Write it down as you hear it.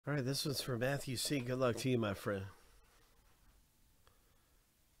All right, this one's for Matthew C. Good luck to you, my friend.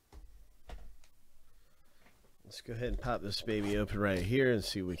 Let's go ahead and pop this baby open right here and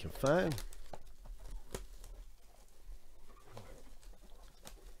see what we can find.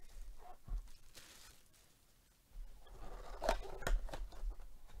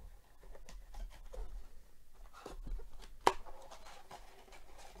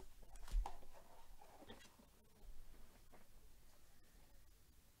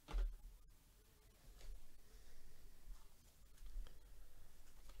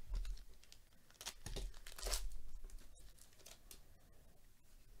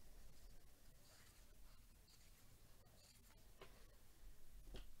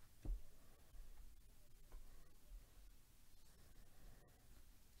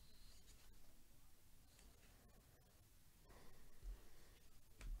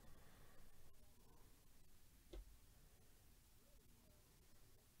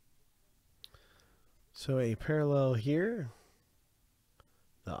 So a parallel here,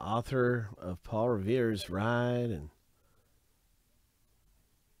 the author of Paul Revere's Ride and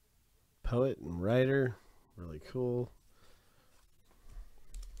poet and writer, really cool.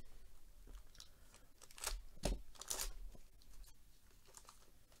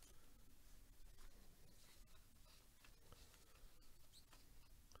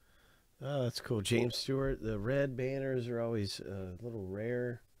 Oh, that's cool. James Stewart. The red banners are always a little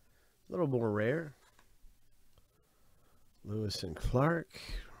rare, a little more rare. Lewis and Clark.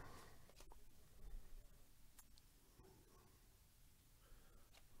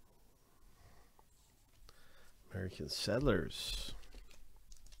 American Settlers.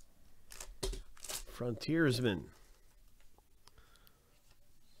 Frontiersmen.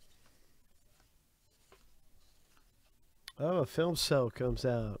 Oh, a film cell comes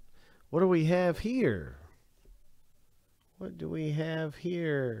out. What do we have here? What do we have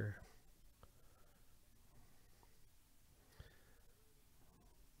here?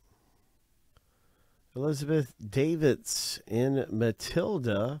 Elizabeth Davids in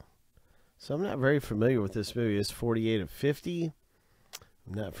Matilda. So I'm not very familiar with this movie. It's 48 of 50.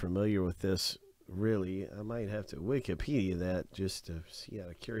 I'm not familiar with this really. I might have to Wikipedia that just to see out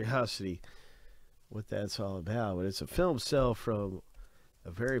of curiosity what that's all about. But it's a film cell from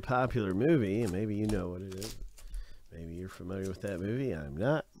a very popular movie, and maybe you know what it is. Maybe you're familiar with that movie. I'm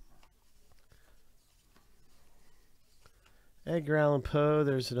not. Edgar Allan Poe.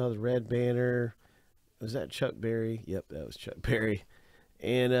 There's another red banner. Was that Chuck Berry? Yep, that was Chuck Berry.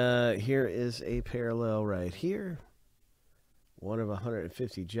 And here is a parallel right here. One of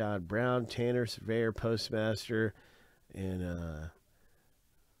 150, John Brown, Tanner, Surveyor, Postmaster. And,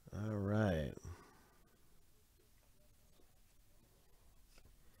 all right.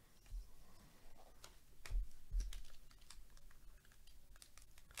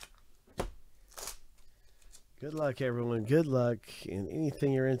 Good luck, everyone. Good luck in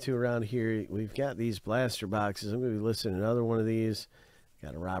anything you're into around here. We've got these blaster boxes. I'm going to be listing another one of these.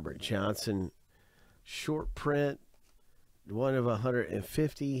 Got a Robert Johnson short print. One of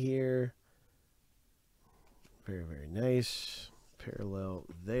 150 here. Very, very nice. Parallel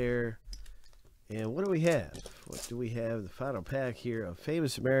there. And what do we have? What do we have? The final pack here of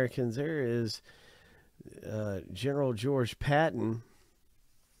Famous Americans. There is General George Patton.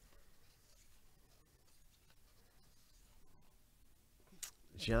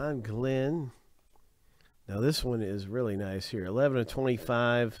 John Glenn. Now this one is really nice here. 11 of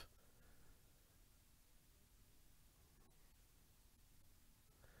 25.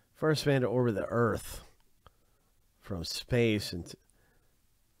 First man to orbit the Earth from space. And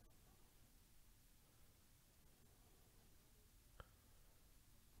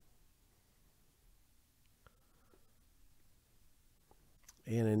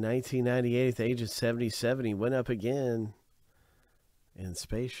in 1998, at the age of 77, he went up again in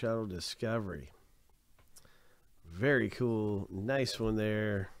Space Shuttle Discovery. Very cool. Nice one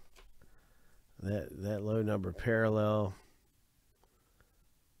there. That low number parallel.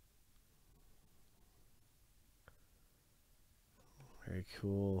 Very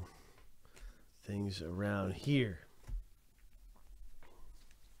cool things around here.